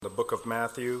book of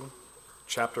Matthew,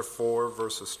 chapter 4,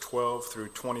 verses 12 through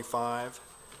 25.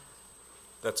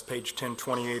 That's page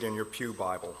 1028 in your Pew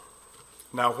Bible.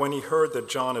 Now, when he heard that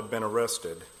John had been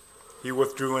arrested, he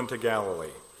withdrew into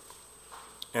Galilee.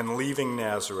 And leaving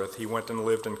Nazareth, he went and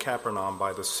lived in Capernaum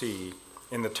by the sea,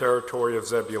 in the territory of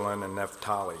Zebulun and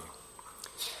Naphtali,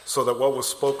 so that what was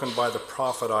spoken by the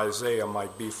prophet Isaiah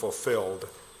might be fulfilled.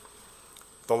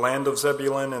 The land of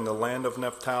Zebulun and the land of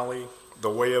Naphtali, the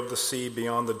way of the sea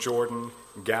beyond the Jordan,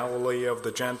 Galilee of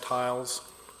the Gentiles,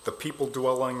 the people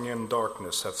dwelling in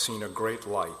darkness have seen a great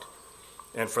light.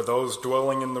 And for those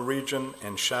dwelling in the region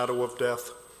and shadow of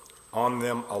death, on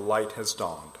them a light has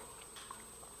dawned.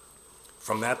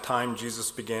 From that time Jesus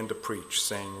began to preach,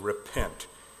 saying, "Repent,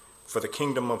 for the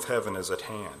kingdom of heaven is at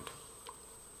hand."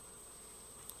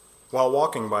 While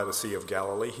walking by the Sea of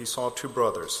Galilee, he saw two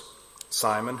brothers,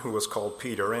 Simon, who was called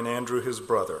Peter, and Andrew his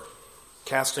brother,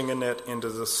 casting a net into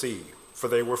the sea, for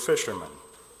they were fishermen.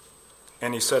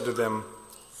 And he said to them,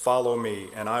 "Follow me,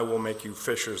 and I will make you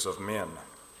fishers of men."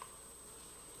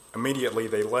 Immediately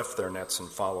they left their nets and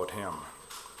followed him.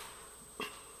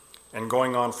 And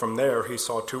going on from there, he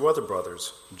saw two other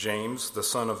brothers, James, the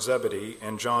son of Zebedee,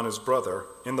 and John his brother,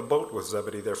 in the boat with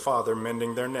Zebedee their father,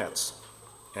 mending their nets.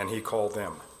 And he called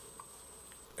them.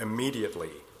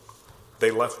 Immediately they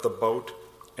left the boat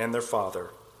and their father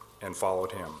and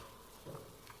followed him.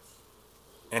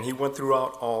 And he went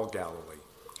throughout all Galilee,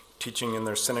 teaching in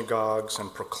their synagogues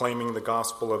and proclaiming the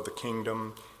gospel of the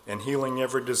kingdom and healing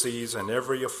every disease and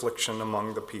every affliction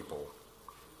among the people.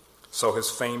 So his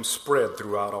fame spread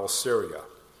throughout all Syria,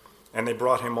 and they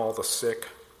brought him all the sick,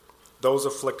 those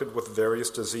afflicted with various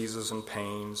diseases and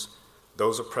pains,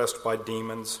 those oppressed by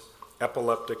demons,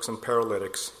 epileptics and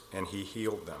paralytics, and he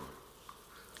healed them.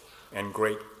 And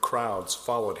great crowds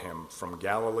followed him from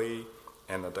Galilee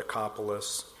and the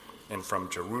Decapolis, and from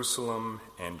Jerusalem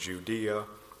and Judea,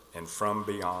 and from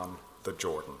beyond the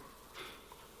Jordan.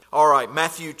 All right,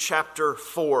 Matthew chapter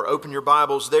 4. Open your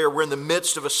Bibles there. We're in the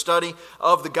midst of a study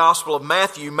of the Gospel of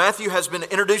Matthew. Matthew has been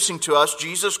introducing to us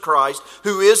Jesus Christ,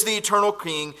 who is the eternal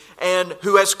King, and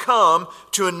who has come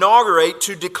to inaugurate,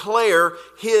 to declare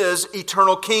His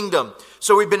eternal kingdom.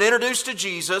 So we've been introduced to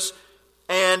Jesus,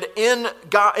 and in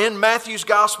Matthew's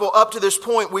Gospel up to this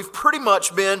point, we've pretty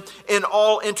much been in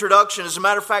all introduction. As a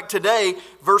matter of fact, today,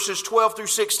 verses 12 through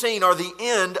 16 are the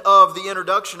end of the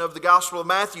introduction of the Gospel of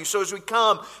Matthew. So as we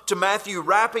come to Matthew,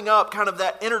 wrapping up kind of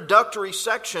that introductory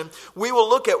section, we will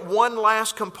look at one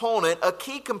last component, a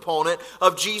key component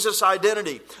of Jesus'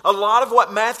 identity. A lot of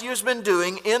what Matthew has been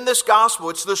doing in this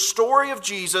Gospel, it's the story of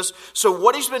Jesus. So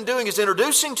what he's been doing is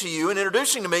introducing to you and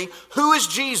introducing to me who is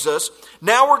Jesus.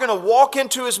 Now we're going to walk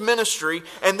into his ministry,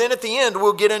 and then at the end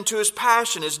we'll get into his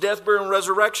passion, his death, burial, and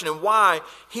resurrection, and why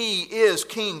he is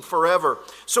king forever.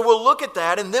 So we'll look at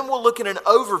that, and then we'll look at an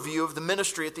overview of the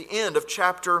ministry at the end of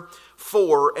chapter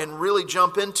 4 and really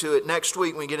jump into it next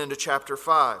week when we get into chapter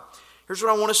 5. Here's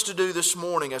what I want us to do this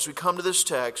morning as we come to this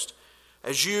text.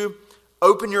 As you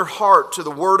open your heart to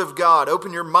the Word of God,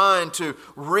 open your mind to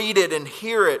read it and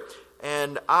hear it,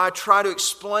 and I try to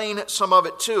explain some of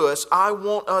it to us, I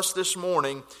want us this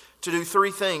morning to do three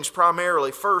things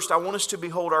primarily. First, I want us to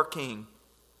behold our King.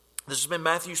 This has been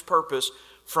Matthew's purpose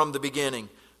from the beginning.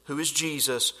 Who is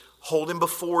Jesus? Hold him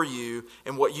before you.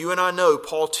 And what you and I know,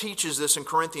 Paul teaches this in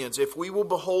Corinthians. If we will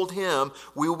behold him,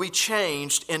 we will be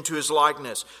changed into his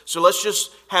likeness. So let's just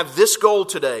have this goal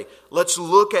today. Let's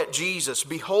look at Jesus.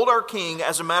 Behold our King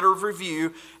as a matter of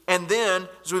review. And then,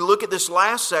 as we look at this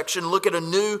last section, look at a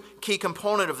new key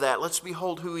component of that. Let's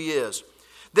behold who he is.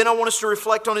 Then I want us to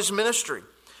reflect on his ministry.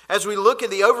 As we look at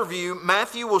the overview,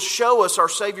 Matthew will show us our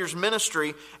Savior's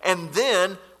ministry, and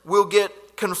then we'll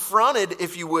get confronted,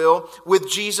 if you will,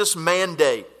 with Jesus'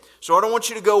 mandate. So what I want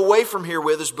you to go away from here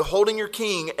with is beholding your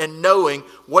King and knowing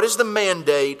what is the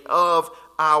mandate of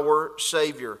our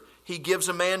Savior. He gives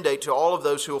a mandate to all of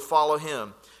those who will follow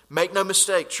him. Make no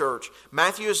mistake, church,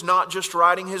 Matthew is not just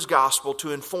writing his gospel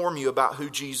to inform you about who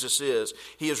Jesus is.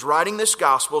 He is writing this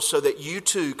gospel so that you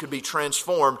too could be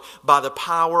transformed by the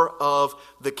power of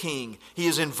the King. He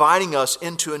is inviting us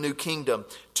into a new kingdom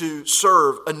to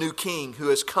serve a new King who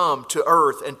has come to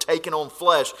earth and taken on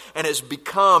flesh and has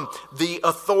become the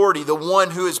authority, the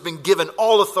one who has been given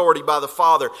all authority by the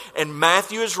Father. And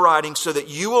Matthew is writing so that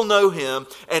you will know him,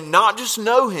 and not just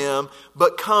know him,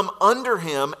 but come under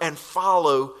him and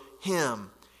follow him.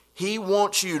 He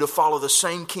wants you to follow the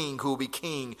same King who will be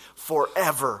King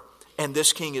forever. And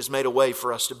this King has made a way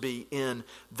for us to be in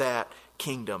that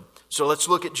kingdom. So let's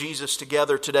look at Jesus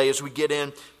together today as we get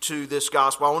into this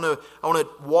gospel. I want to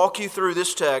walk you through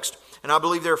this text, and I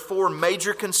believe there are four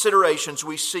major considerations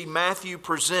we see Matthew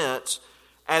presents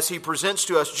as he presents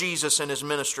to us Jesus and his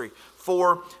ministry.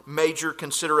 4 major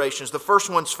considerations. The first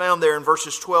one's found there in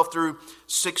verses 12 through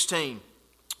 16.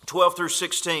 12 through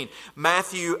 16.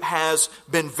 Matthew has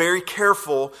been very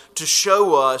careful to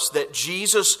show us that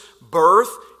Jesus' birth,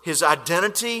 his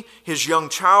identity, his young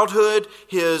childhood,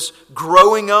 his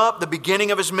growing up, the beginning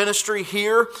of his ministry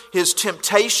here, his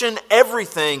temptation,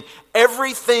 everything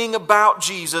about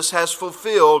Jesus has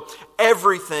fulfilled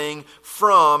everything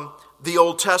from the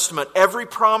Old Testament. Every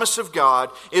promise of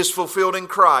God is fulfilled in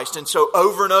Christ. And so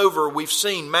over and over we've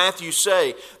seen Matthew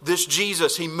say, this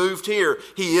Jesus, he moved here,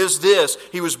 he is this,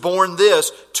 he was born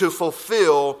this, to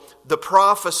fulfill the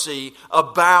prophecy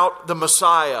about the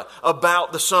Messiah,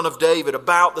 about the Son of David,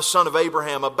 about the Son of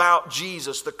Abraham, about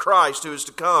Jesus, the Christ who is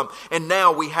to come. And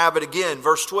now we have it again.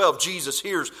 Verse 12, Jesus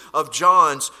hears of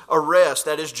John's arrest.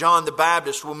 That is John the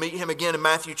Baptist. We'll meet him again in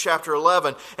Matthew chapter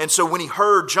 11. And so when he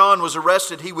heard John was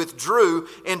arrested, he withdrew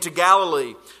into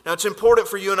Galilee. Now it's important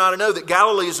for you and I to know that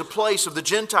Galilee is a place of the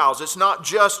Gentiles. It's not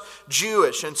just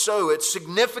Jewish. And so it's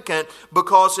significant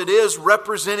because it is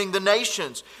representing the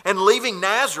nations. And leaving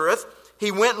Nazareth,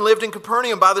 he went and lived in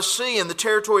Capernaum by the sea in the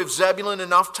territory of Zebulun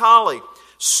and Naphtali,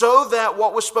 so that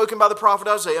what was spoken by the prophet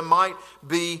Isaiah might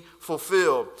be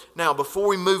fulfilled. Now, before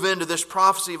we move into this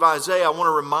prophecy of Isaiah, I want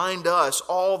to remind us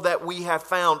all that we have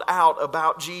found out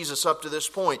about Jesus up to this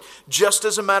point. Just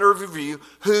as a matter of review,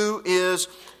 who is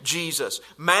Jesus?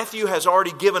 Matthew has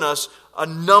already given us a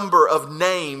number of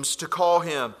names to call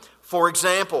him. For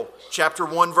example, chapter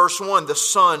 1, verse 1, the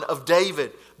Son of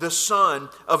David, the Son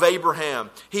of Abraham.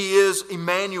 He is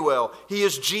Emmanuel. He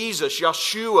is Jesus,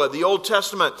 Yeshua, the Old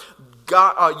Testament.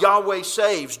 God, Yahweh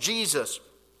saves, Jesus.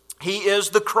 He is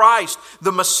the Christ,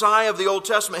 the Messiah of the Old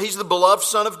Testament. He's the beloved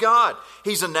Son of God.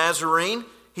 He's a Nazarene.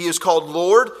 He is called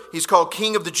Lord. He's called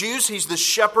King of the Jews. He's the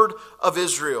Shepherd of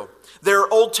Israel. There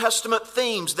are Old Testament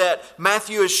themes that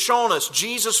Matthew has shown us.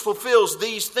 Jesus fulfills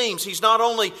these themes. He's not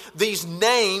only these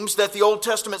names that the Old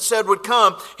Testament said would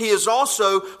come, he is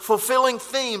also fulfilling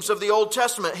themes of the Old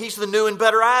Testament. He's the new and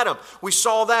better Adam. We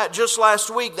saw that just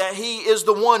last week, that he is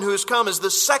the one who has come as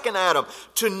the second Adam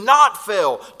to not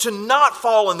fail, to not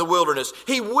fall in the wilderness.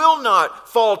 He will not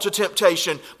fall to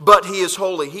temptation, but he is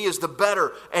holy. He is the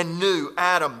better and new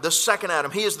Adam, the second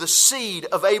Adam. He is the seed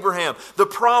of Abraham, the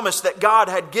promise that God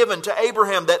had given to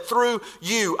Abraham, that through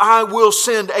you I will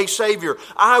send a Savior,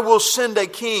 I will send a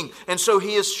King. And so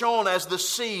he is shown as the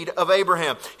seed of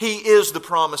Abraham. He is the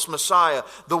promised Messiah,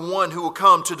 the one who will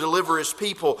come to deliver his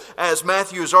people. As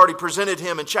Matthew has already presented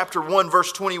him in chapter 1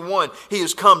 verse 21, he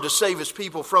has come to save his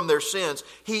people from their sins.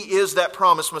 He is that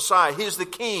promised Messiah. He is the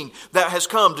King that has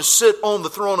come to sit on the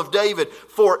throne of David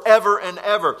forever and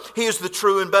ever. He is the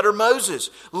true and better Moses,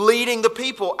 leading the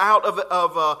people out of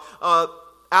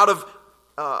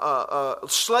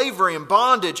slavery and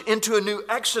bondage into a new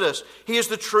Exodus. He is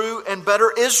the true and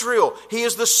better Israel. He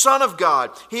is the Son of God.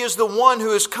 He is the one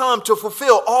who has come to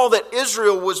fulfill all that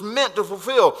Israel was meant to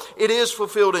fulfill. It is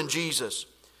fulfilled in Jesus.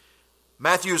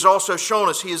 Matthew has also shown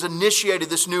us he has initiated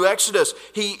this new Exodus.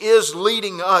 He is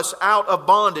leading us out of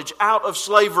bondage, out of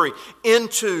slavery,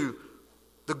 into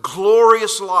the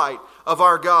glorious light of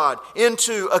our God,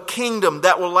 into a kingdom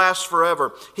that will last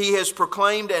forever. He has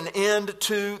proclaimed an end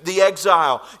to the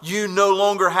exile. You no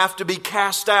longer have to be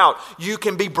cast out. You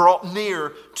can be brought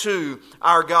near to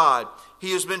our God.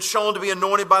 He has been shown to be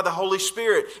anointed by the Holy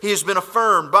Spirit. He has been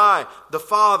affirmed by the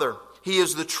Father. He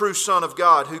is the true Son of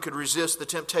God who could resist the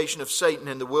temptation of Satan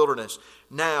in the wilderness.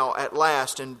 Now, at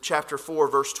last, in chapter 4,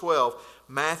 verse 12,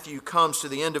 Matthew comes to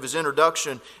the end of his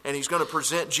introduction, and he's going to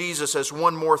present Jesus as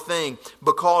one more thing,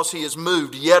 because he has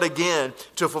moved yet again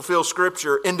to fulfill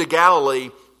Scripture into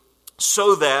Galilee,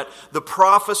 so that the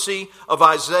prophecy of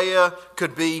Isaiah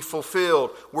could be fulfilled.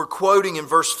 We're quoting in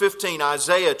verse 15,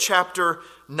 Isaiah chapter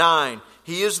 9.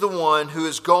 He is the one who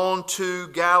has gone to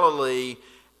Galilee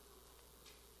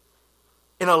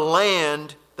in a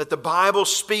land that the Bible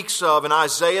speaks of in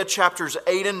Isaiah chapters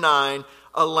 8 and 9,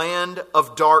 a land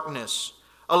of darkness.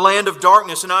 A land of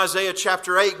darkness. In Isaiah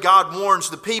chapter 8, God warns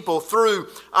the people through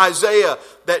Isaiah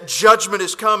that judgment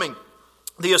is coming.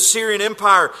 The Assyrian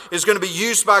Empire is going to be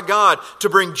used by God to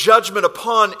bring judgment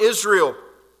upon Israel,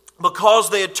 because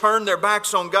they had turned their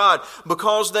backs on God,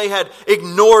 because they had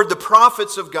ignored the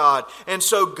prophets of God. And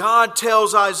so God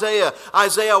tells Isaiah, I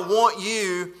want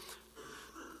you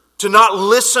to not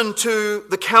listen to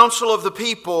the counsel of the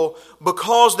people,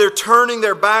 because they're turning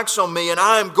their backs on me, and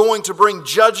I am going to bring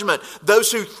judgment.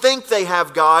 Those who think they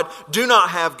have God do not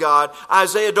have God.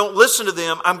 Isaiah, don't listen to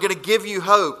them. I'm going to give you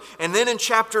hope. And then in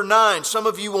chapter 9, some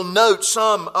of you will note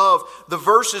some of the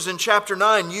verses in chapter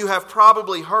 9 you have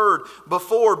probably heard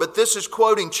before, but this is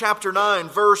quoting chapter 9,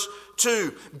 verse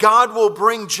 2, God will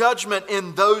bring judgment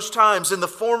in those times, in the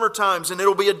former times, and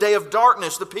it'll be a day of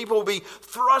darkness. The people will be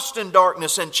thrust in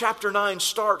darkness. And chapter 9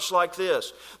 starts like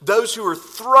this. Those who are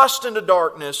thrust into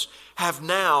darkness have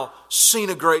now seen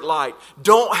a great light.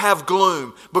 Don't have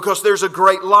gloom, because there's a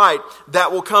great light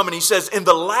that will come. And he says, in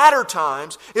the latter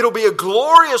times, it'll be a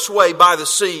glorious way by the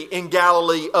sea in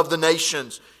Galilee of the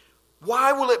nations.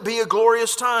 Why will it be a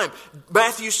glorious time?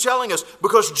 Matthew's telling us,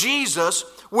 because Jesus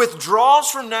withdraws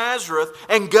from Nazareth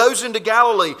and goes into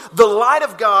Galilee. The light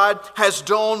of God has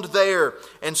dawned there.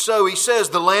 And so he says,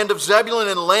 the land of Zebulun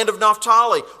and the land of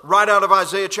Naphtali, right out of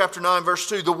Isaiah chapter 9, verse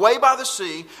 2, the way by the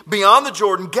sea, beyond the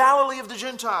Jordan, Galilee of the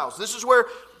Gentiles. This is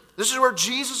where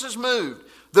Jesus has moved.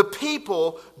 The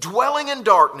people dwelling in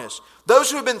darkness,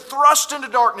 those who have been thrust into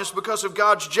darkness because of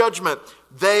God's judgment,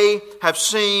 they have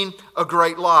seen a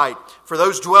great light. For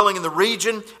those dwelling in the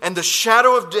region and the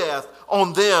shadow of death,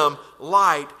 on them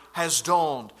light has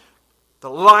dawned. The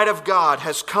light of God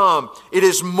has come. It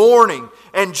is morning,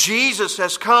 and Jesus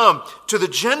has come to the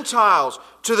Gentiles,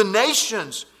 to the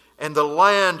nations, and the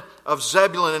land of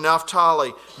Zebulun and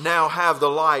Naphtali now have the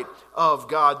light of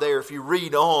God there. If you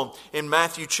read on in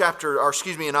Isaiah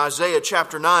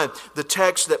chapter 9, the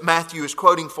text that Matthew is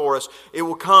quoting for us, it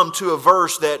will come to a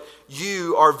verse that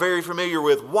you are very familiar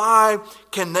with. Why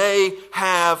can they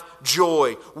have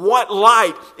joy? What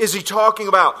light is he talking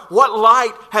about? What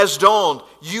light has dawned?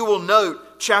 You will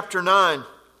note chapter 9,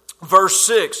 verse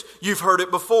 6, you've heard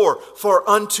it before. For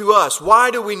unto us, why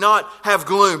do we not have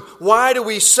gloom? Why do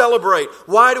we celebrate?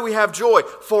 Why do we have joy?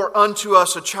 For unto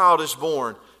us a child is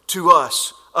born. To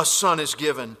us a son is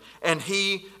given, and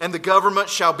the government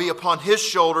shall be upon his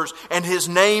shoulders, and his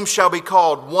name shall be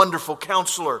called Wonderful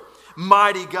Counselor,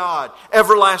 Mighty God,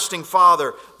 Everlasting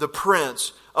Father, the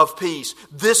Prince of Peace.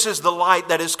 This is the light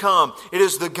that has come. It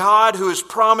is the God who has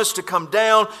promised to come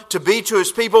down to be to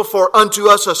his people. For unto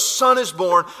us a son is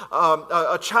born,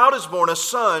 a child is born, a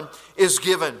son is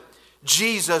given.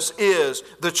 Jesus is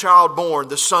the child born,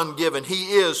 the son given.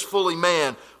 He is fully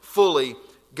man, fully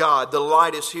God. The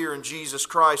light is here in Jesus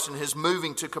Christ, and his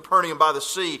moving to Capernaum by the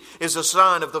sea is a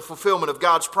sign of the fulfillment of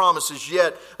God's promises.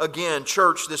 Yet again,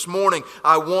 church, this morning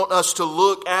I want us to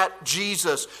look at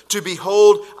Jesus, to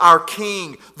behold our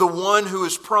King, the one who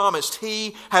is promised.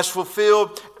 He has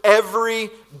fulfilled every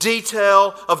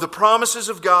detail of the promises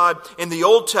of God in the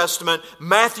Old Testament.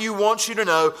 Matthew wants you to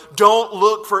know, don't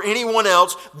look for anyone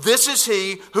else. This is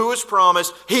he who is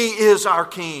promised. He is our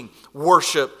King.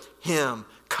 Worship him.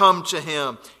 Come to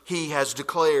him. He has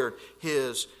declared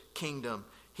his kingdom.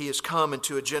 He has come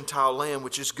into a Gentile land,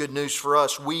 which is good news for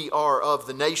us. We are of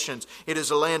the nations. It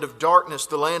is a land of darkness,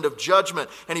 the land of judgment.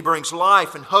 And he brings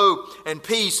life and hope and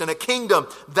peace and a kingdom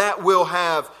that will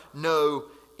have no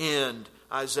end.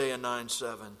 Isaiah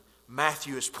 9:7.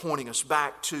 Matthew is pointing us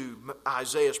back to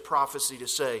Isaiah's prophecy to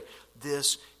say,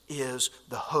 this is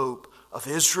the hope of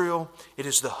Israel. It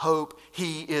is the hope.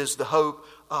 He is the hope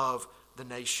of the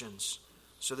nations.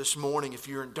 So this morning, if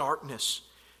you're in darkness,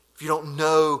 if you don't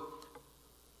know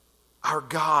our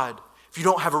God, if you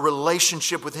don't have a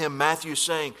relationship with him, Matthew is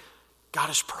saying, God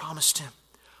has promised him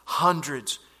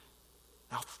hundreds,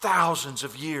 now thousands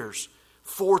of years,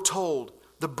 foretold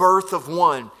the birth of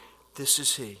one. This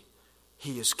is he.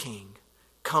 He is King.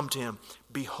 Come to him.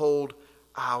 Behold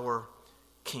our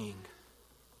King.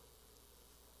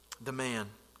 The man.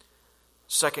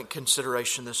 Second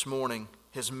consideration this morning,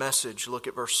 his message. Look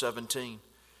at verse 17.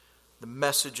 The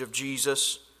message of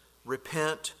Jesus,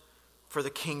 repent, for the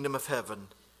kingdom of heaven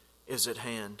is at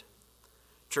hand.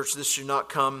 Church, this should not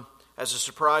come as a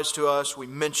surprise to us. We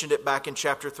mentioned it back in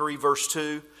chapter 3, verse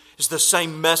 2. It's the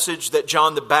same message that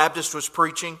John the Baptist was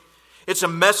preaching. It's a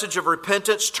message of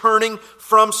repentance, turning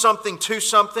from something to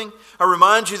something. I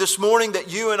remind you this morning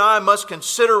that you and I must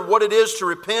consider what it is to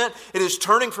repent. It is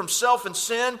turning from self and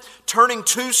sin, turning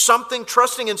to something,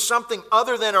 trusting in something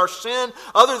other than our sin,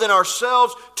 other than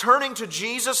ourselves, turning to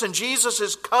Jesus. And Jesus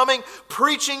is coming,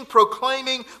 preaching,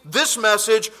 proclaiming this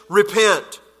message,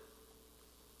 repent.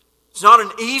 It's not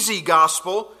an easy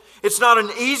gospel. It's not an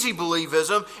easy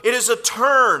believism. It is a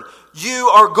turn. You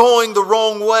are going the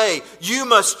wrong way. You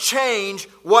must change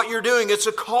what you're doing. It's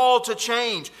a call to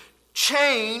change.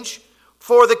 Change,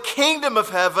 for the kingdom of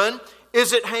heaven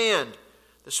is at hand.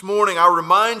 This morning I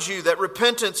remind you that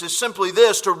repentance is simply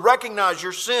this: to recognize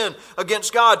your sin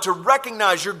against God, to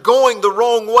recognize you're going the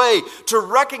wrong way, to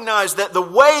recognize that the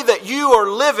way that you are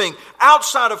living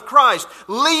outside of Christ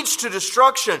leads to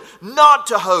destruction, not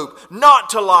to hope, not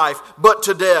to life, but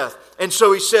to death. And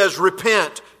so he says,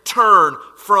 repent, turn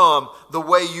from the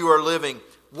way you are living.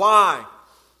 Why?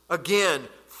 Again,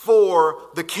 for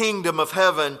the kingdom of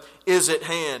heaven is at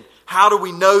hand. How do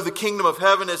we know the kingdom of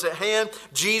heaven is at hand?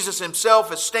 Jesus himself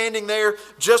is standing there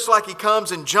just like he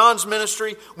comes in John's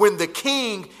ministry. When the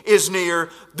king is near,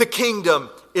 the kingdom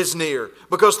is near.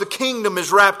 Because the kingdom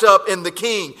is wrapped up in the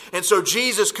king. And so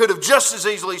Jesus could have just as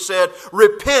easily said,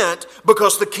 repent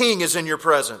because the king is in your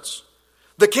presence.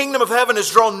 The kingdom of heaven is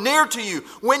drawn near to you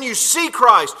when you see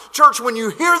Christ. Church, when you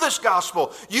hear this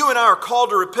gospel, you and I are called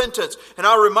to repentance. And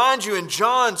I'll remind you in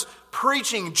John's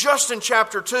preaching just in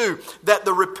chapter 2 that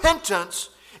the repentance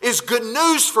is good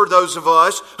news for those of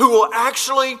us who will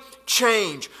actually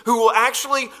change, who will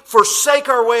actually forsake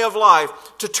our way of life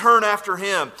to turn after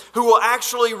Him, who will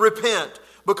actually repent.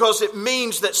 Because it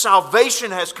means that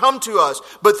salvation has come to us.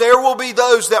 But there will be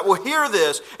those that will hear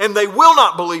this and they will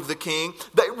not believe the king.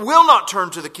 They will not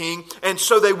turn to the king. And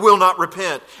so they will not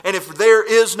repent. And if there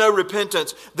is no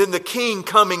repentance, then the king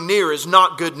coming near is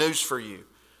not good news for you.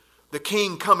 The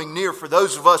king coming near for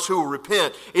those of us who will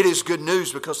repent, it is good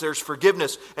news because there's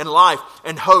forgiveness and life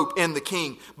and hope in the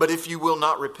king. But if you will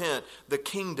not repent, the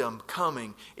kingdom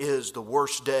coming is the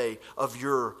worst day of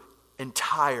your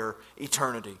entire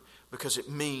eternity. Because it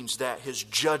means that His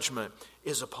judgment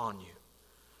is upon you.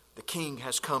 The King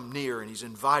has come near and He's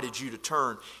invited you to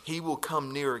turn. He will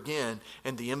come near again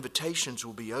and the invitations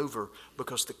will be over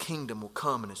because the kingdom will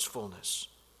come in its fullness.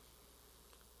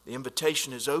 The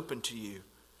invitation is open to you.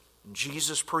 In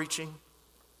Jesus' preaching,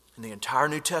 in the entire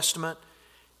New Testament,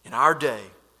 in our day,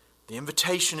 the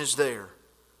invitation is there.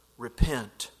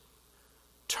 Repent,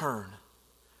 turn,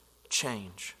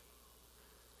 change.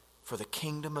 For the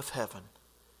kingdom of heaven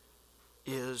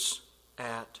is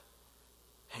at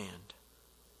hand.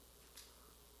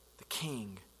 The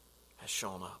king has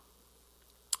shown up.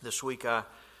 This week I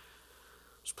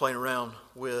was playing around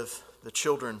with the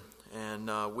children,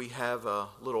 and we have a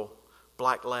little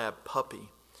black lab puppy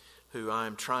who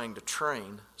I'm trying to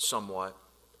train somewhat.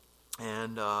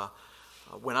 And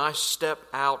when I step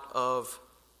out of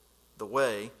the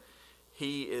way,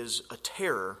 he is a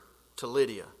terror to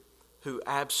Lydia, who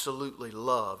absolutely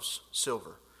loves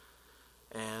Silver.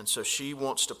 And so she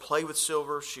wants to play with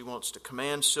Silver. She wants to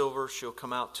command Silver. She'll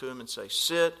come out to him and say,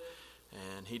 sit.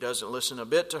 And he doesn't listen a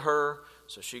bit to her.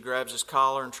 So she grabs his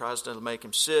collar and tries to make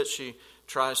him sit. She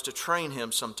tries to train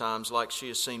him sometimes like she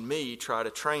has seen me try to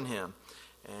train him.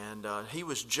 And he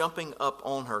was jumping up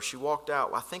on her. She walked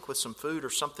out, I think with some food or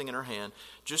something in her hand,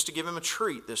 just to give him a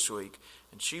treat this week.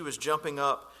 And she was jumping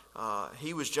up.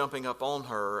 He was jumping up on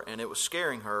her, and it was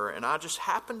scaring her. And I just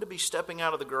happened to be stepping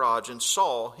out of the garage and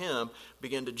saw him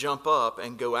begin to jump up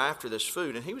and go after this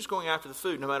food. And he was going after the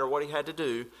food no matter what he had to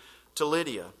do to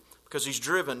Lydia, because he's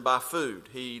driven by food.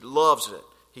 He loves it.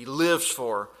 He lives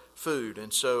for food.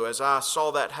 And so as I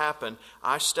saw that happen,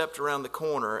 I stepped around the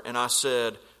corner and I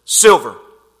said, Silver.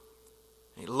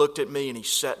 He looked at me and he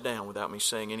sat down without me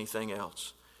saying anything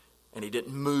else. And he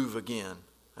didn't move again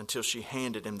until she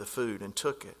handed him the food and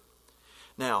took it.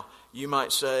 Now, you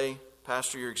might say,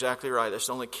 Pastor, you're exactly right. That's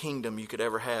the only kingdom you could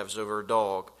ever have is over a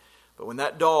dog. But when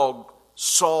that dog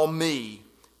saw me,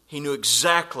 he knew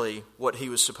exactly what he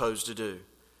was supposed to do.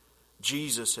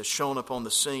 Jesus has shown up on the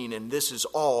scene, and this is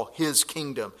all His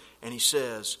kingdom. And He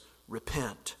says,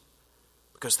 repent,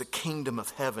 because the kingdom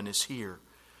of heaven is here.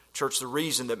 Church, the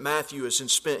reason that Matthew has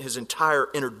spent his entire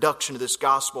introduction to this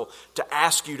gospel to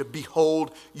ask you to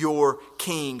behold your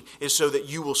king is so that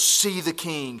you will see the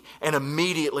king and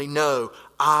immediately know,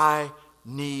 I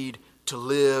need to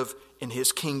live in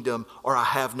His kingdom or I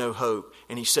have no hope.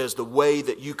 And He says the way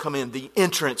that you come in, the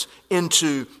entrance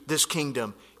into this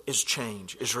kingdom is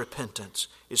change, is repentance,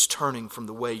 is turning from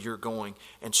the way you're going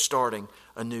and starting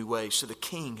a new way. So the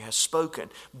king has spoken.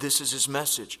 This is His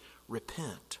message.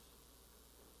 Repent.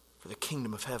 For the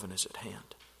kingdom of heaven is at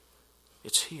hand.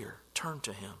 It's here. Turn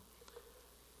to Him.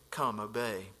 Come,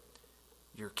 obey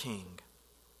your king.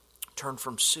 Turn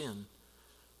from sin.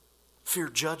 Fear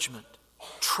judgment.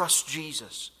 Trust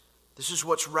Jesus. This is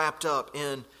what's wrapped up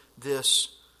in this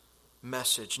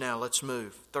message. Now let's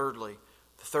move. Thirdly,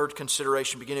 the third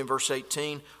consideration, beginning in verse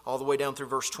 18, all the way down through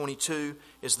verse 22,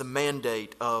 is the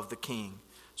mandate of the king.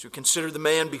 So we considered the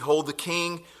man, behold the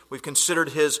king. We've considered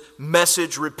his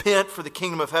message, repent, for the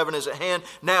kingdom of heaven is at hand.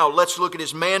 Now let's look at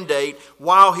his mandate.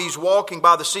 While he's walking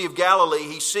by the Sea of Galilee,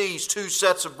 he sees two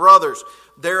sets of brothers.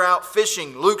 They're out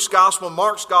fishing. Luke's gospel,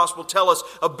 Mark's gospel tell us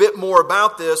a bit more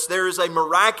about this. There is a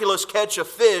miraculous catch of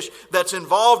fish that's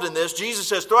involved in this. Jesus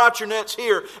says, throw out your nets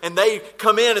here, and they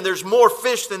come in and there's more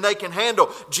fish than they can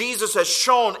handle. Jesus has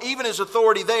shown even His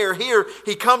authority there. Here,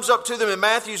 He comes up to them in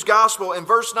Matthew's gospel in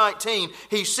verse 19.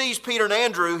 He sees Peter and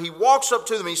Andrew. He walks up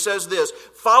to them. He says this,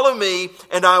 follow me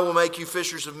and I will make you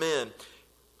fishers of men.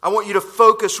 I want you to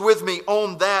focus with me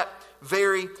on that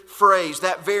very phrase,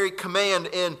 that very command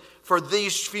for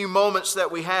these few moments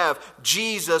that we have.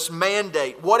 Jesus'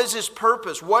 mandate. What is His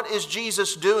purpose? What is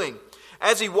Jesus doing?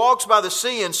 As He walks by the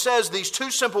sea and says these two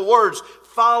simple words,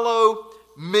 follow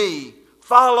me.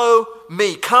 Follow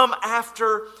me. Come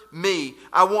after me.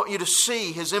 I want you to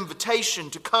see His invitation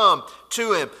to come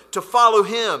to Him, to follow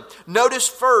Him. Notice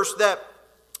first that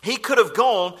He could have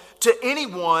gone to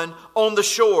anyone on the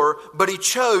shore, but He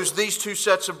chose these two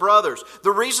sets of brothers. The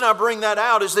reason I bring that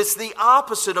out is it's the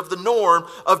opposite of the norm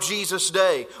of Jesus'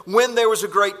 day. When there was a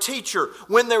great teacher,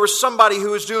 when there was somebody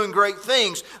who was doing great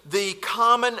things, the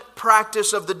common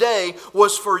practice of the day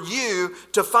was for you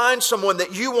to find someone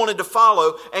that you wanted to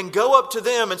follow and go up to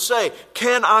them and say,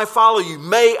 can I follow you?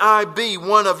 May I be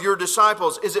one of your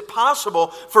disciples? Is it possible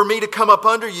for me to come up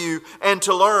under you and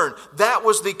to learn? That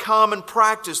was the common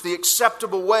practice, the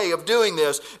acceptable way of doing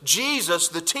this. Jesus,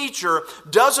 the teacher,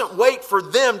 doesn't wait for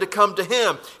them to come to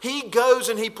Him. He goes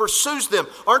and He pursues them.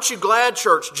 Aren't you glad,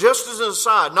 church, just as an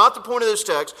aside, not the point of this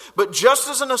text, but just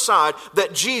as an aside,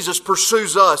 that Jesus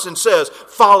pursues us and says,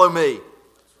 follow me.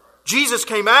 Jesus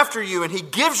came after you and He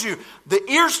gives you the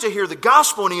ears to hear the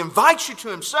gospel and He invites you to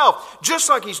Himself, just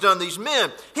like He's done these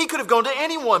men. He could have gone to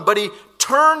anyone, but He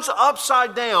turns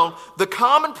upside down the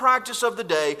common practice of the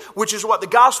day, which is what the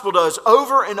gospel does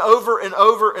over and over and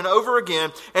over and over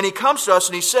again. And He comes to us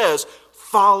and He says,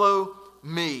 follow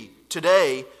me.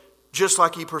 Today, just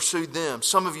like He pursued them.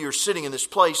 Some of you are sitting in this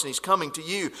place and He's coming to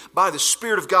you by the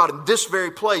Spirit of God in this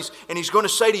very place. And He's going to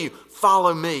say to you,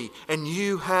 follow me. And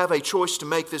you have a choice to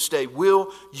make this day.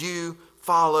 Will you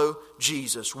follow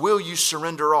Jesus? Will you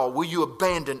surrender all? Will you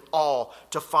abandon all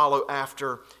to follow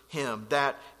after Him?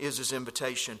 That is His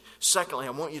invitation. Secondly,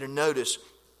 I want you to notice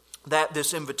that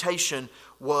this invitation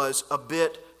was a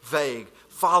bit vague.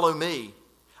 Follow me.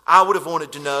 I would have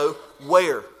wanted to know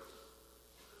where.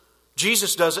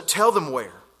 Jesus doesn't tell them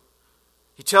where.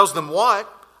 He tells them what?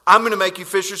 I'm going to make you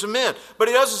fishers of men. But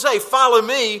He doesn't say, follow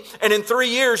me, and in 3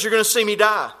 years you're going to see me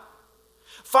die.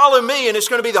 Follow me, and it's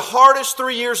going to be the hardest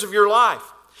 3 years of your life.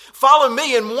 Follow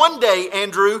me, and one day,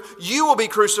 Andrew, you will be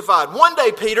crucified. One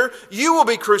day, Peter, you will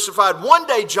be crucified. One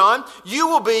day, John, you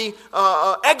will be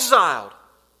exiled.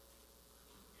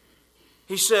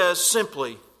 He says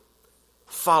simply,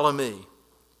 follow me.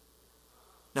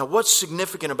 Now, what's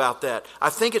significant about that? I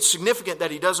think it's significant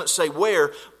that He doesn't say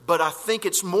where, but I think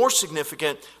it's more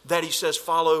significant that He says,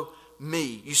 follow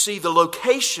me. You see, the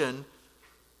location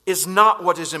is not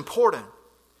what is important.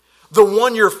 The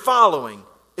one you're following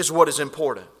is what is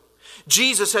important.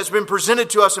 Jesus has been presented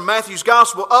to us in Matthew's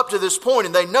gospel up to this point,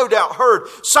 and they no doubt heard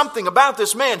something about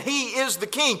this man. He is the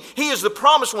King. He is the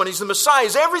promised one. He's the Messiah.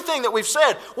 He's everything that we've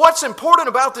said. What's important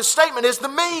about this statement is the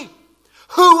me.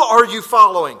 Who are you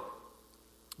following?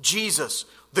 Jesus,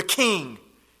 the King,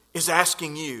 is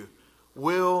asking you,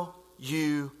 will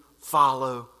you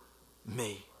follow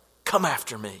me? Come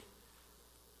after me.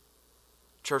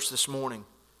 Church, this morning,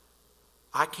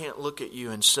 I can't look at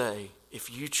you and say,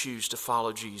 if you choose to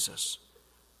follow Jesus,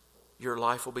 your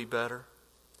life will be better.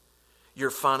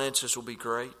 Your finances will be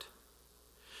great.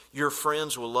 Your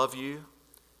friends will love you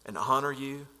and honor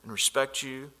you and respect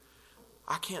you.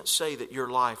 I can't say that your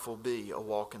life will be a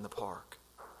walk in the park.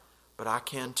 But I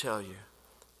can tell you,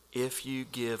 if you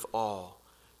give all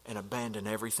and abandon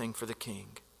everything for the King,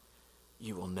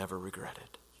 you will never regret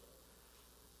it.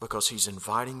 Because He's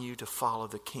inviting you to follow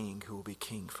the King who will be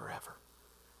King forever.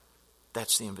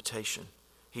 That's the invitation.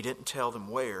 He didn't tell them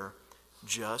where,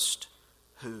 just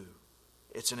who.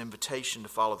 It's an invitation to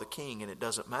follow the King, and it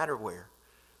doesn't matter where,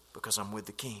 because I'm with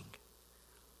the King.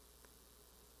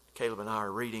 Caleb and I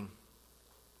are reading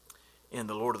in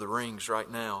The Lord of the Rings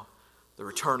right now, The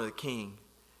Return of the King.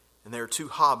 And there are two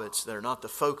hobbits that are not the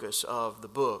focus of the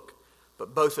book,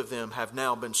 but both of them have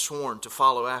now been sworn to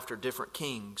follow after different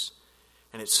kings.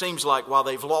 And it seems like while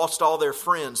they've lost all their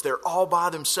friends, they're all by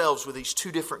themselves with these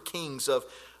two different kings of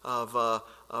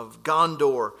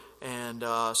Gondor and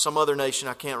some other nation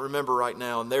I can't remember right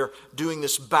now. And they're doing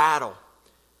this battle,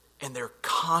 and they're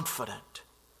confident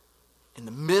in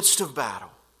the midst of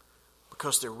battle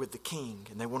because they're with the King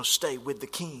and they want to stay with the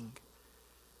King.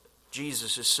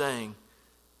 Jesus is saying,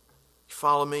 you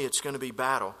follow me, it's going to be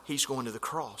battle. He's going to the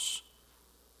cross.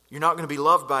 You're not going to be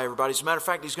loved by everybody. As a matter of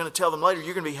fact, He's going to tell them later,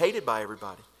 you're going to be hated by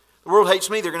everybody. The world hates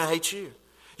me, they're going to hate you.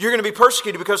 You're going to be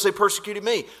persecuted because they persecuted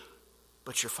me.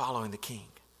 But you're following the King.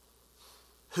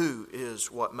 Who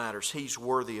is what matters? He's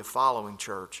worthy of following,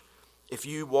 church. If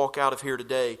you walk out of here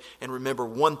today and remember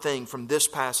one thing from this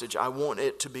passage, I want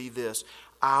it to be this.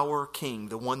 Our King,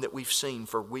 the one that we've seen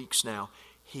for weeks now,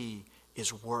 He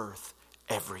is worth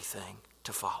everything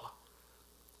to follow.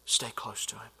 Stay close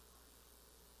to Him.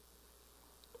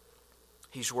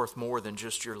 He's worth more than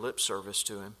just your lip service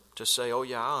to Him. To say, oh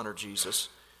yeah, I honor Jesus.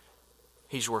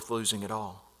 He's worth losing it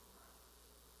all.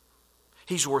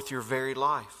 He's worth your very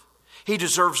life. He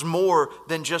deserves more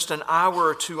than just an hour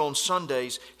or two on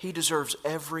Sundays. He deserves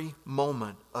every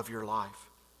moment of your life.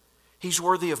 He's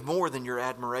worthy of more than your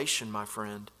admiration, my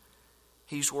friend.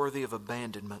 He's worthy of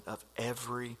abandonment of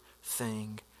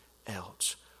everything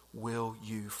else. Will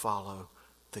you follow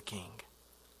the King?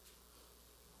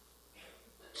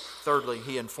 Thirdly,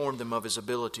 He informed them of His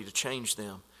ability to change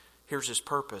them. Here's His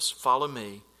purpose. Follow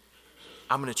me.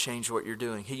 I'm going to change what you're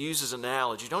doing. He uses an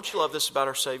analogy. Don't you love this about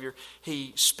our Savior?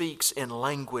 He speaks in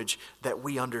language that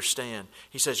we understand.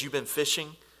 He says, you've been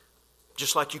fishing,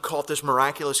 just like you caught this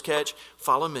miraculous catch.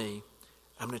 Follow me.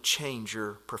 I'm going to change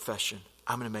your profession.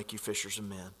 I'm going to make you fishers of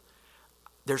men.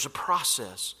 There's a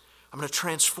process. I'm going to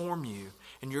transform you,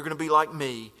 and you're going to be like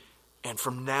me. And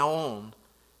from now on,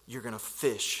 you're going to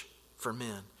fish for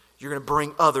men. You're going to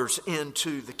bring others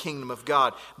into the kingdom of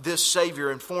God. This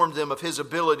Savior informed them of His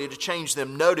ability to change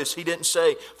them. Notice He didn't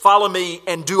say, follow me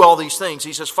and do all these things.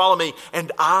 He says, follow me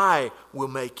and I will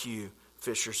make you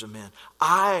fishers of men.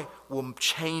 I will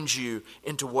change you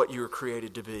into what you were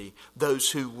created to be. Those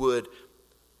who would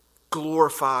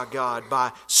glorify God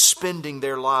by spending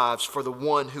their lives for the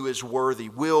one who is worthy.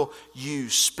 Will you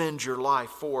spend your life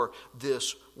for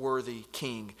this worthy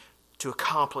King to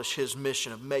accomplish His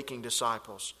mission of making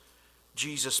disciples?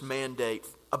 Jesus' mandate,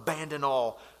 abandon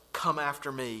all, come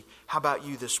after me. How about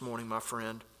you this morning, my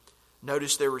friend?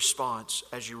 Notice their response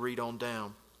as you read on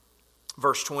down.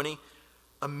 Verse 20,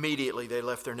 immediately they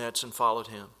left their nets and followed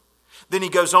Him. Then He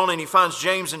goes on and He finds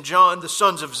James and John, the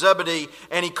sons of Zebedee,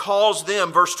 and He calls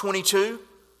them, verse 22,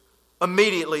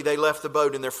 immediately they left the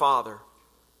boat and their father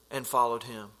and followed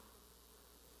Him.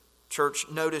 Church,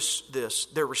 notice this,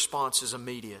 their response is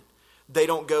immediate. They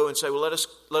don't go and say, well, let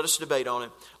us debate on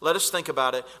it. Let us think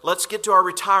about it. Let's get to our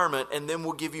retirement and then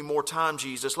we'll give you more time,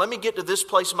 Jesus. Let me get to this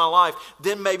place in my life.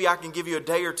 Then maybe I can give you a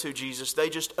day or two, Jesus. They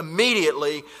just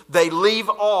immediately, they leave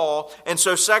all. And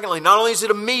so secondly, not only is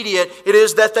it immediate, it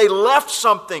is that they left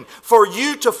something. For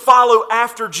you to follow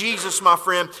after Jesus, my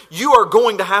friend, you are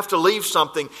going to have to leave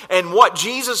something. And what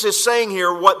Jesus is saying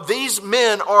here, what these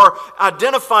men are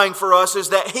identifying for us is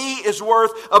that He is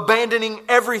worth abandoning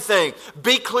everything.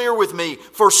 Be clear with me.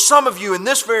 For some of you in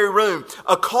this very room,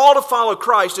 a call to follow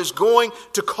Christ is going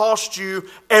to cost you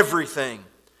everything.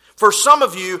 For some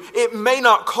of you, it may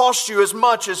not cost you as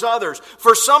much as others.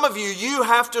 For some of you, you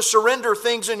have to surrender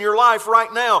things in your life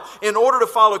right now in order to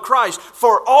follow Christ.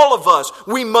 For all of us,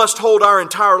 we must hold our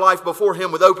entire life before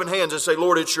Him with open hands and say,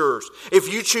 Lord, it's yours.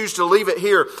 If you choose to leave it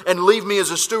here and leave me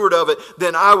as a steward of it,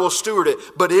 then I will steward it.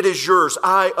 But it is yours.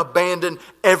 I abandon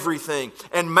everything.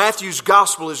 And Matthew's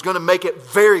gospel is going to make it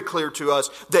very clear to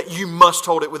us that you must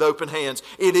hold it with open hands.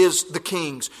 It is the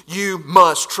King's. You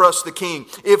must trust the King.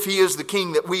 If He is the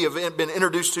King that we have been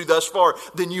introduced to thus far,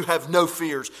 then you have no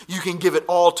fears. You can give it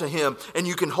all to Him, and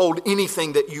you can hold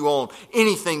anything that you own,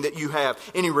 anything that you have,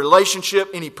 any relationship,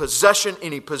 any possession,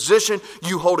 any position.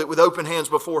 You hold it with open hands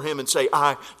before Him and say,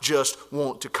 I just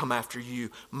want to come after you,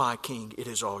 my King. It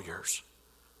is all yours.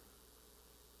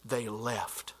 They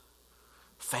left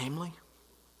family,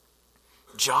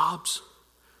 jobs,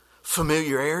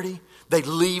 familiarity. They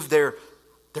leave their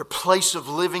place of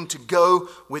living to go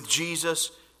with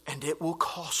Jesus. And it will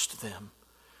cost them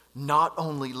not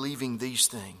only leaving these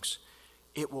things,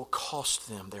 it will cost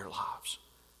them their lives.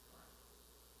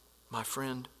 My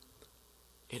friend,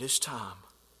 it is time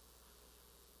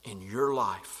in your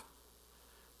life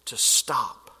to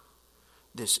stop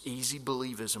this easy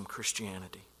believism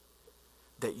Christianity,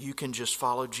 that you can just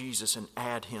follow Jesus and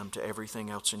add Him to everything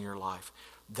else in your life.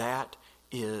 That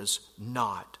is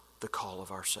not the call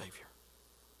of our Savior.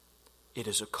 It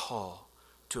is a call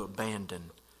to abandon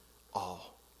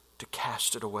all, to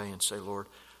cast it away and say, Lord,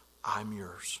 I'm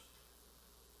yours.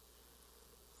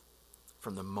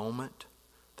 From the moment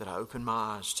that I open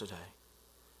my eyes today,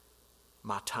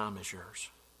 my time is yours.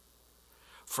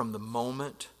 From the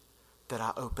moment that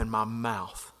I open my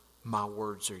mouth, my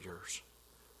words are yours.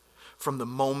 From the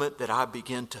moment that I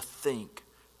begin to think,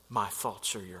 my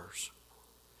thoughts are yours.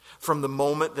 From the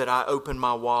moment that I open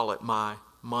my wallet, my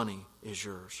money is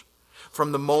yours.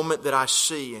 From the moment that I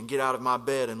see and get out of my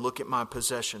bed and look at my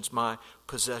possessions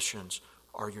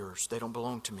are yours. They don't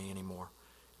belong to me anymore.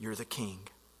 You're the King,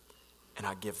 and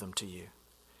I give them to you.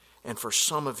 And for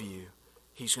some of you,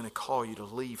 He's going to call you to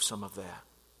leave some of that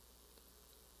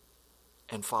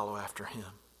and follow after Him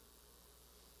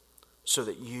so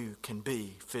that you can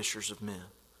be fishers of men.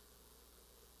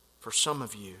 For some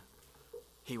of you,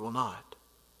 He will not.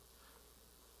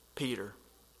 Peter,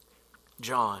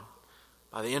 John,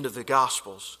 By the end of the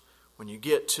Gospels, when you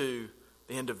get to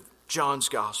the end of John's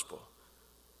Gospel,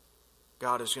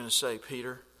 God is going to say,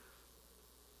 Peter,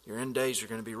 your end days are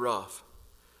going to be rough.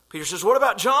 Peter says, what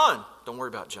about John? Don't worry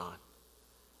about John.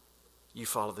 You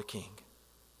follow the King.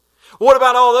 What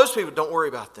about all those people? Don't worry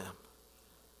about them.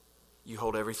 You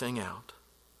hold everything out.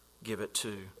 Give it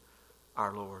to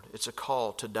our Lord. It's a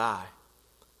call to die.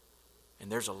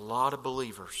 And there's a lot of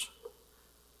believers,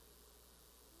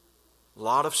 a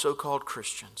lot of so-called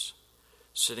Christians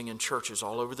sitting in churches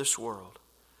all over this world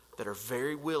that are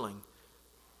very willing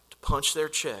to punch their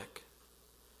check,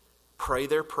 pray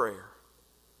their prayer,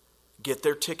 get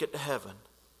their ticket to heaven,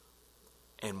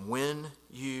 and when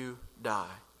you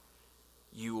die,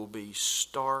 you will be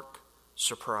stark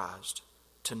surprised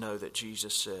to know that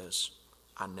Jesus says,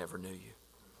 I never knew you.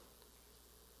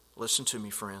 Listen to me,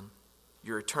 friend.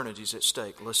 Your eternity is at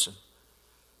stake. Listen.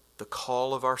 The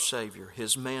call of our Savior,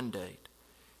 His mandate,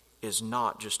 is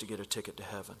not just to get a ticket to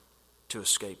heaven, to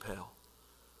escape hell.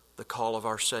 The call of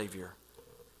our Savior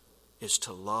is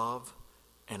to love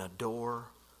and adore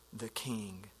the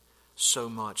King so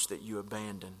much that you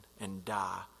abandon and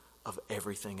die of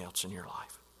everything else in your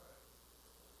life.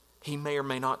 He may or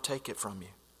may not take it from you.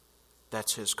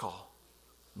 That's His call,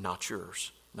 not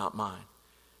yours, not mine.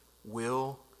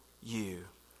 Will you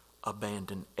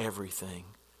abandon everything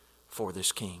for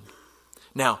this King?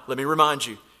 Now, let me remind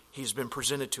you, He's been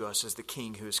presented to us as the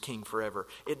King who is King forever.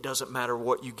 It doesn't matter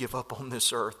what you give up on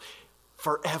this earth.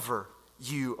 Forever,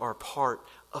 you are part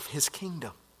of His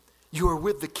kingdom. You are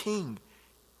with the King.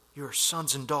 You are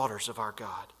sons and daughters of our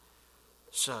God.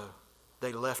 So,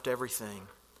 they left everything.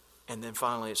 And then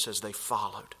finally it says they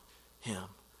followed Him.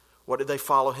 What did they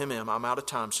follow Him in? I'm out of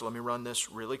time, so let me run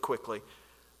this really quickly.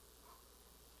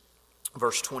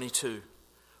 Verse 22.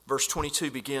 Verse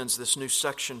 22 begins this new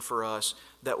section for us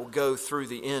that will go through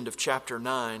the end of chapter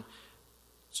 9.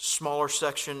 It's a smaller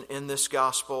section in this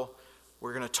gospel.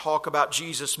 We're going to talk about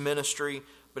Jesus' ministry,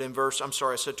 but in verse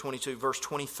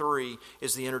 23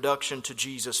 is the introduction to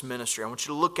Jesus' ministry. I want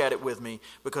you to look at it with me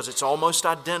because it's almost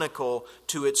identical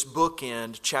to its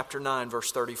bookend, chapter 9,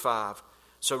 verse 35.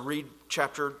 So read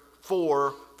chapter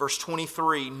 4, verse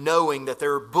 23, knowing that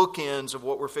there are bookends of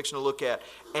what we're fixing to look at.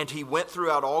 And He went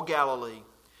throughout all Galilee,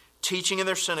 teaching in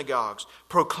their synagogues,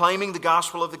 proclaiming the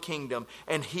gospel of the kingdom,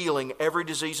 and healing every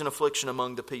disease and affliction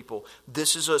among the people.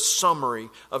 This is a summary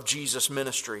of Jesus'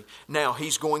 ministry. Now,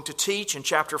 He's going to teach. In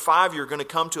chapter 5, you're going to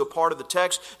come to a part of the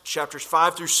text. Chapters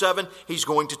 5 through 7, He's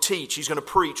going to teach. He's going to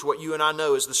preach what you and I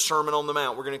know as the Sermon on the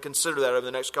Mount. We're going to consider that over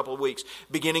the next couple of weeks.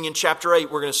 Beginning in chapter 8,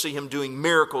 we're going to see Him doing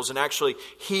miracles and actually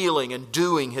healing and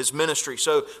doing His ministry.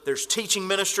 So there's teaching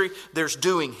ministry, there's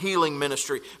doing healing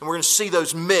ministry. And we're going to see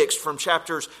those mixed from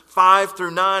chapters 5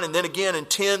 through 9, and then again in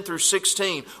 10 through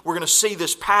 16, we're going to see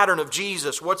this pattern of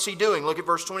Jesus. What's He doing? Look at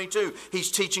verse 22. He's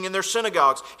teaching in their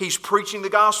synagogues. He's preaching the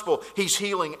gospel. He's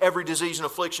healing every disease and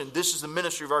affliction. This is the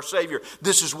ministry of our Savior.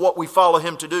 This is what we follow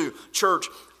Him to do. Church,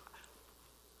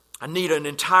 I need an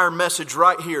entire message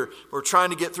right here. We're trying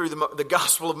to get through the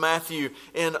Gospel of Matthew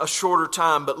in a shorter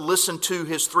time, but listen to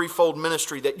His threefold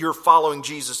ministry that you're following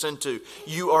Jesus into.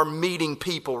 You are meeting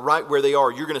people right where they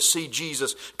are. You're going to see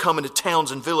Jesus come into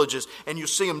towns and villages, and you'll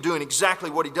see Him doing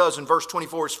exactly what He does in verse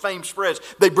 24. His fame spreads.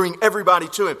 They bring everybody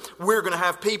to Him. We're going to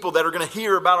have people that are going to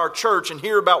hear about our church and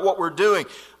hear about what we're doing.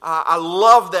 I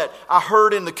love that I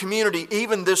heard in the community,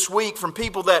 even this week, from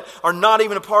people that are not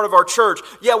even a part of our church.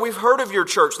 Yeah, we've heard of your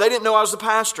church. They didn't know I was the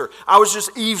pastor. I was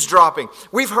just eavesdropping.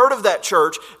 We've heard of that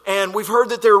church, and we've heard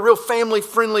that they're a real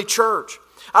family-friendly church.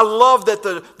 I love that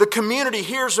the community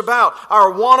hears about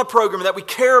our Awana program, that we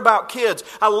care about kids.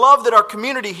 I love that our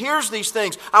community hears these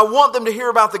things. I want them to hear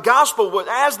about the gospel. But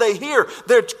as they hear,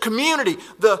 their community,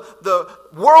 the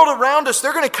world around us,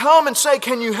 they're going to come and say,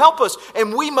 can you help us?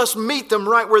 And we must meet them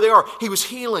right where they are. He was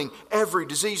healing every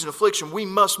disease and affliction. We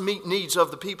must meet needs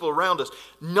of the people around us.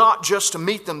 Not just to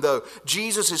meet them, though.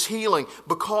 Jesus is healing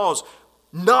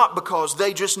not because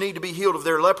they just need to be healed of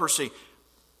their leprosy.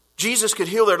 Jesus could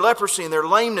heal their leprosy and their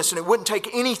lameness, and it wouldn't take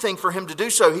anything for Him to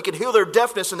do so. He could heal their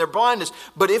deafness and their blindness,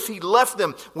 but if He left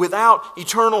them without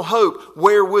eternal hope,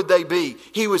 where would they be?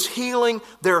 He was healing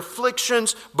their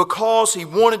afflictions because He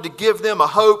wanted to give them a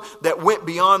hope that went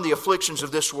beyond the afflictions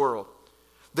of this world.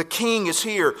 The King is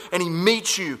here, and He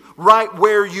meets you right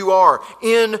where you are,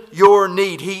 in your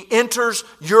need. He enters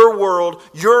your world,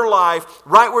 your life,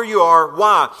 right where you are.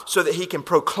 Why? So that He can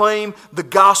proclaim the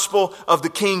gospel of the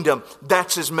kingdom.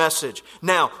 That's His message.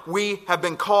 Now, we have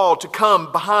been called to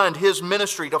come behind His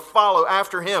ministry, to follow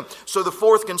after Him. So the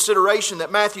fourth consideration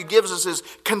that Matthew gives us is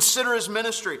consider His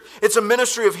ministry. It's a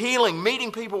ministry of healing,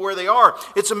 meeting people where they are.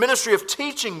 It's a ministry of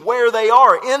teaching where they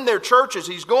are, in their churches.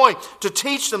 He's going to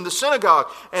teach them the synagogue.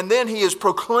 And then He is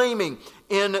proclaiming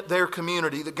in their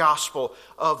community the gospel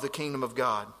of the kingdom of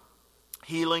God.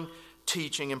 Healing,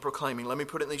 teaching, and proclaiming. Let me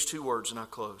put it in these two words and I'll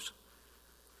close.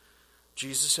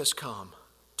 Jesus has come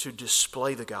to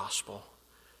display the gospel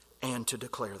and to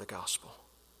declare the gospel.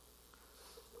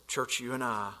 Church, you and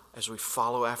I, as we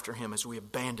follow after Him, as we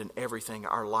abandon everything,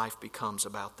 our life becomes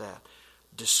about that.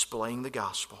 Displaying the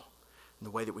gospel in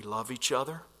the way that we love each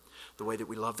other, the way that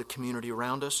we love the community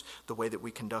around us, the way that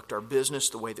we conduct our business,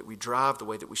 the way that we drive, the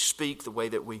way that we speak, the way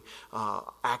that we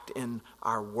act in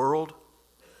our world.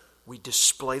 We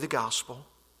display the gospel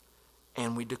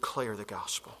and we declare the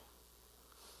gospel.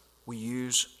 We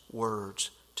use words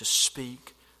to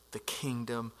speak the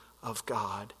kingdom of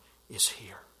God is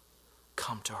here.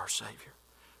 Come to our Savior.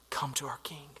 Come to our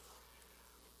King.